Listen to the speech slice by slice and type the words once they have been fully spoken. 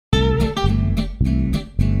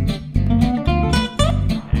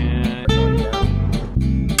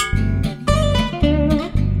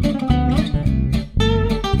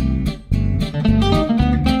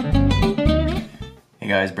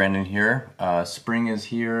guys, Brandon here. Spring is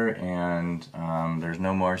here and there's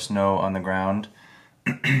no more snow on the ground.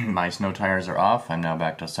 My snow tires are off. I'm now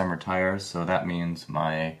back to summer tires, so that means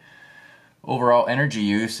my overall energy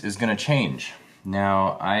use is going to change.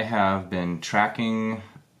 Now, I have been tracking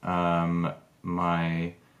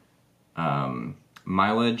my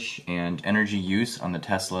mileage and energy use on the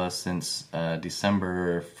Tesla since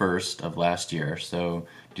December 1st of last year. So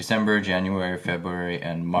December, January, February,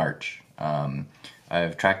 and March.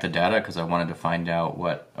 I've tracked the data because I wanted to find out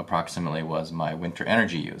what approximately was my winter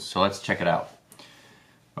energy use. So let's check it out.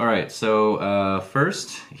 Alright, so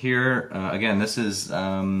first here, again, this is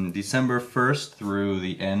December 1st through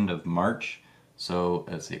the end of March. So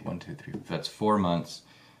let's see, 1, 2, 3, that's 4 months.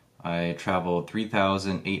 I traveled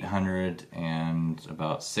 3,800 and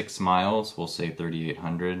about 6 miles, we'll say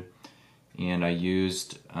 3,800. And I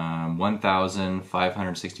used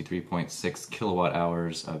 1,563.6 kilowatt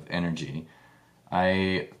hours of energy.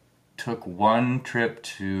 I took one trip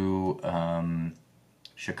to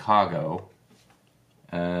Chicago,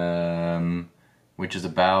 which is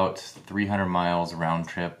about 300 miles round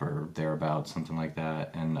trip or thereabouts, something like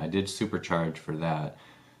that. And I did supercharge for that.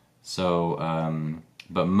 So,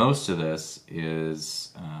 but most of this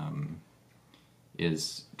is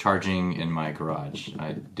charging in my garage.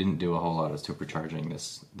 I didn't do a whole lot of supercharging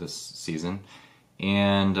this season.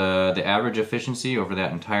 And the average efficiency over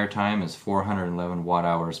that entire time is 411 watt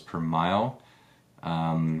hours per mile,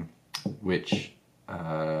 which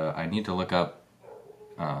I need to look up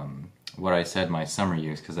what I said my summer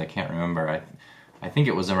use because I can't remember. I think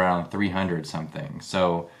it was around 300 something.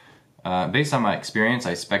 So based on my experience,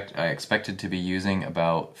 I expected to be using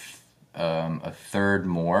about a third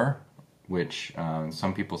more, which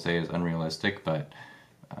some people say is unrealistic, but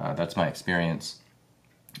that's my experience.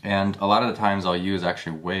 And a lot of the times I'll use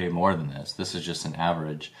actually way more than this. This is just an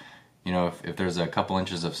average. You know, if there's a couple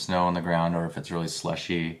inches of snow on the ground, or if it's really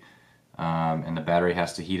slushy, and the battery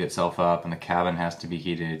has to heat itself up and the cabin has to be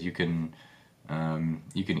heated, you can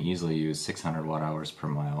easily use 600 watt hours per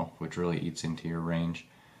mile, which really eats into your range.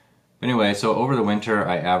 But anyway, so over the winter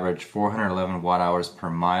I averaged 411 watt hours per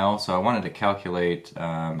mile, so I wanted to calculate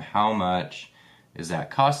how much is that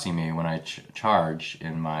costing me when I charge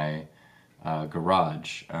in my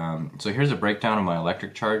garage. So here's a breakdown of my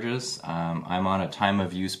electric charges. I'm on a time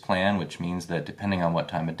of use plan, which means that depending on what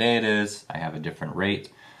time of day it is, I have a different rate.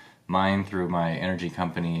 Mine, through my energy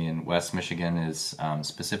company in West Michigan, is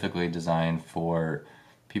specifically designed for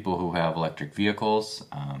people who have electric vehicles.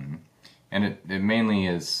 And it mainly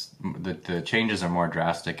is, the changes are more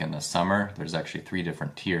drastic in the summer. There's actually 3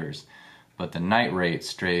 different tiers. But the night rate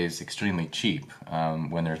stays extremely cheap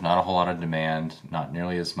when there's not a whole lot of demand, not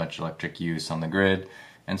nearly as much electric use on the grid,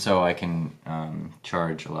 and so I can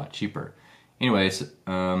charge a lot cheaper. Anyways,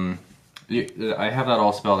 I have that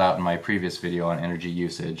all spelled out in my previous video on energy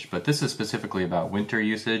usage, but this is specifically about winter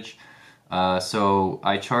usage. So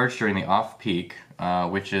I charge during the off-peak,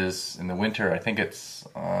 which is in the winter, I think it's,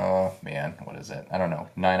 man, what is it? I don't know,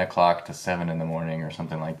 9 o'clock to 7 in the morning or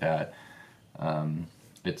something like that.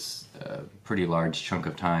 It's a pretty large chunk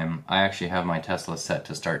of time. I actually have my Tesla set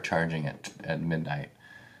to start charging at midnight.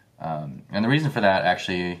 And the reason for that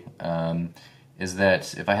actually is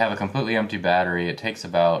that if I have a completely empty battery, it takes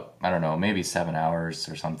about, I don't know, maybe 7 hours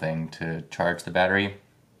or something to charge the battery.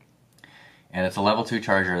 And it's a level 2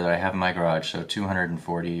 charger that I have in my garage, so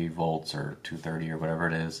 240 volts or 230 or whatever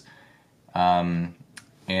it is. And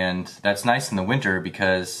that's nice in the winter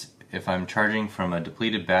because if I'm charging from a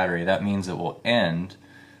depleted battery, that means it will end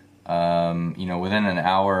you know, within an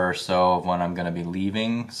hour or so of when I'm going to be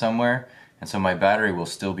leaving somewhere, and so my battery will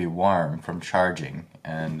still be warm from charging,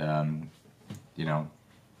 and you know,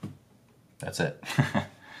 that's it.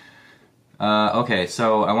 Okay,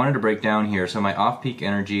 so I wanted to break down here. So my off-peak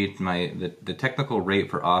energy, the technical rate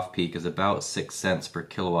for off-peak is about 6 cents per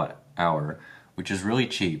kilowatt hour, which is really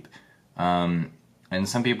cheap. And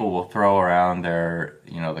some people will throw around their,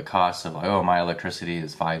 you know, the cost of, oh, my electricity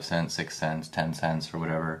is 5 cents, 6 cents, 10 cents, or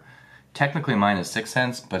whatever. Technically mine is 6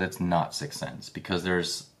 cents, but it's not 6 cents because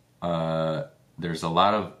there's a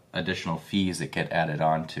lot of additional fees that get added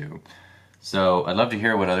onto. So I'd love to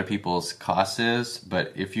hear what other people's cost is,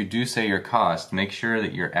 but if you do say your cost, make sure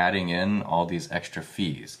that you're adding in all these extra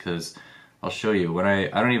fees, because I'll show you. When I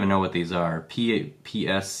don't even know what these are.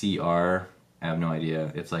 PSCR, I have no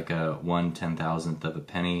idea. It's like a 1/10,000th of a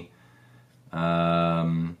penny.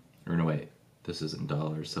 Or no, wait, this isn't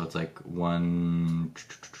dollars, so it's like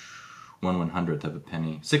 1/100th of a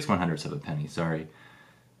penny. 6/100ths of a penny, sorry.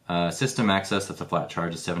 System access, that's a flat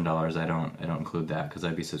charge of $7. I don't include that because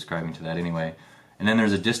I'd be subscribing to that anyway. And then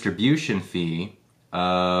there's a distribution fee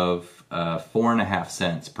of 4.5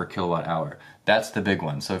 cents per kilowatt hour. That's the big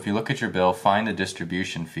one. So if you look at your bill, find the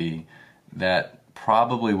distribution fee. That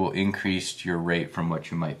probably will increase your rate from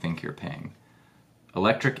what you might think you're paying.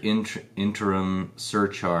 Electric interim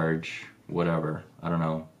surcharge, whatever, I don't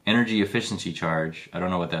know. Energy efficiency charge, I don't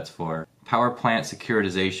know what that's for. Power plant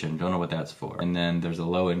securitization, don't know what that's for. And then there's a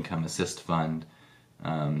low income assist fund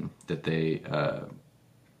that they,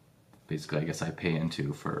 basically I guess I pay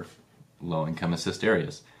into for low income assist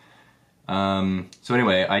areas. So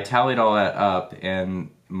anyway, I tallied all that up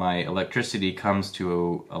and my electricity comes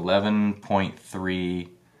to 11.3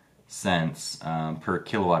 cents per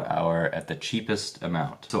kilowatt hour at the cheapest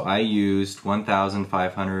amount. So I used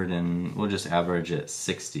 1,500 and we'll just average it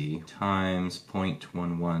 60 times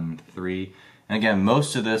 0.113. And again,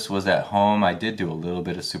 most of this was at home. I did do a little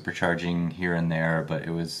bit of supercharging here and there, but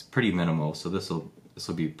it was pretty minimal, so this will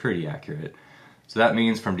be pretty accurate. So that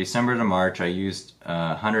means from December to March I used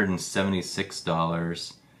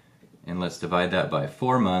 $176, and let's divide that by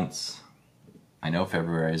 4 months. I know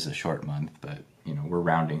February is a short month, but you know, we're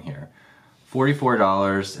rounding here.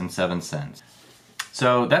 $44.07.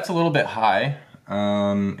 So that's a little bit high,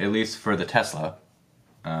 at least for the Tesla,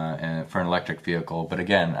 and for an electric vehicle. But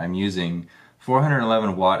again, I'm using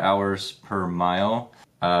 411 watt hours per mile,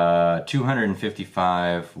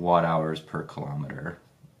 255 watt hours per kilometer,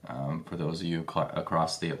 for those of you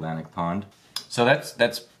across the Atlantic pond. So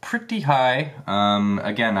that's pretty high.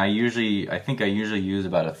 Again, I think I usually use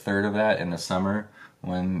about a third of that in the summer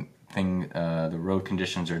when the road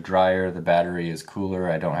conditions are drier, the battery is cooler,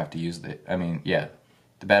 I don't have to use the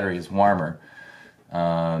battery is warmer,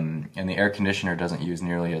 and the air conditioner doesn't use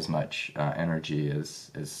nearly as much energy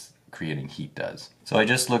as creating heat does. So I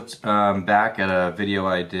just looked back at a video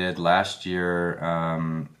I did last year,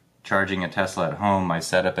 charging a Tesla at home, my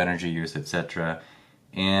setup, energy use, etc.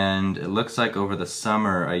 And it looks like over the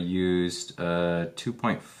summer I used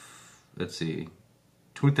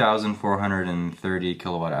 2,430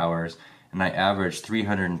 kilowatt hours, and I averaged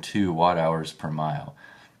 302 watt hours per mile.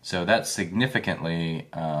 So that's significantly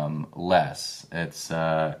less. It's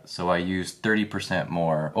so I used 30%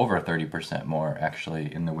 more, over 30% more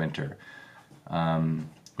actually in the winter,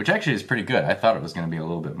 which actually is pretty good. I thought it was going to be a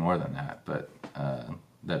little bit more than that, but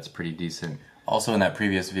that's pretty decent. Also in that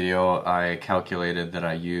previous video I calculated that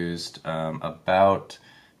I used about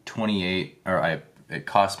it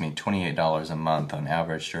cost me $28 a month on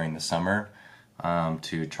average during the summer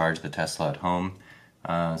to charge the Tesla at home.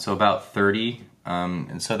 So about 30,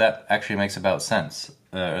 and so that actually makes about sense,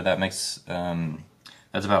 or that's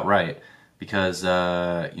about right, because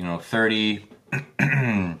 30,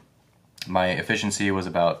 my efficiency was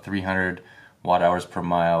about 300 watt hours per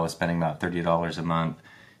mile. I was spending about $30 a month,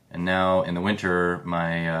 and now in the winter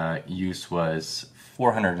my use was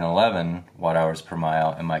 411 watt hours per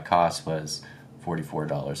mile, and my cost was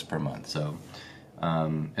 $44 per month. So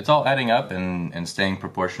it's all adding up and staying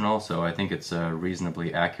proportional, so I think it's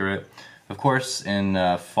reasonably accurate. Of course, in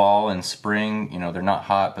fall and spring, they're not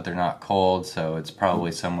hot, but they're not cold, so it's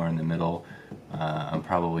probably somewhere in the middle. I'm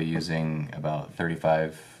probably using about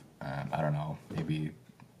 35, I don't know, maybe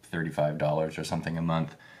 $35 or something a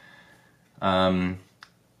month.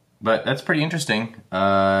 But that's pretty interesting.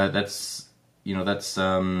 That's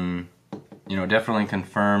definitely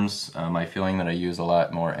confirms my feeling that I use a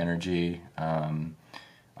lot more energy.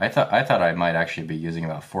 I thought I might actually be using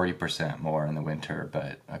about 40% more in the winter,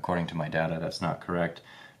 but according to my data, that's not correct.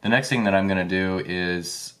 The next thing that I'm going to do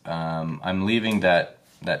is I'm leaving that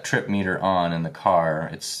trip meter on in the car.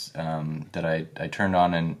 It's that I turned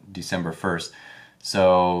on in December 1st,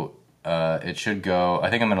 so it should go. I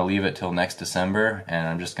think I'm going to leave it till next December, and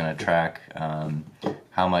I'm just going to track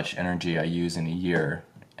how much energy I use in a year,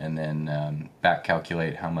 and then back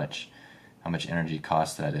calculate how much energy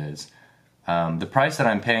cost that is. The price that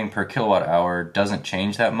I'm paying per kilowatt hour doesn't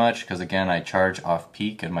change that much, because again I charge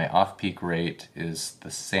off-peak, and my off-peak rate is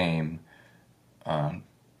the same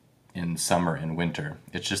in summer and winter.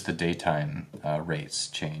 It's just the daytime rates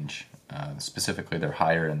change. Specifically, they're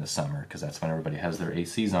higher in the summer because that's when everybody has their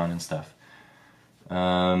ACs on and stuff.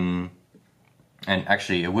 And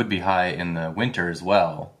actually it would be high in the winter as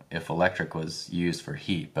well if electric was used for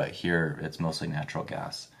heat, but here it's mostly natural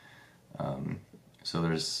gas. So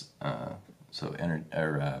there's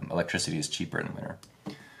electricity is cheaper in the winter.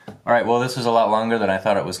 Alright, well this was a lot longer than I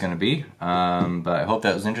thought it was going to be, but I hope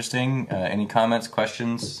that was interesting. Any comments,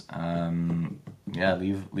 questions, yeah,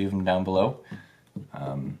 leave them down below.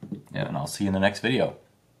 Yeah, and I'll see you in the next video.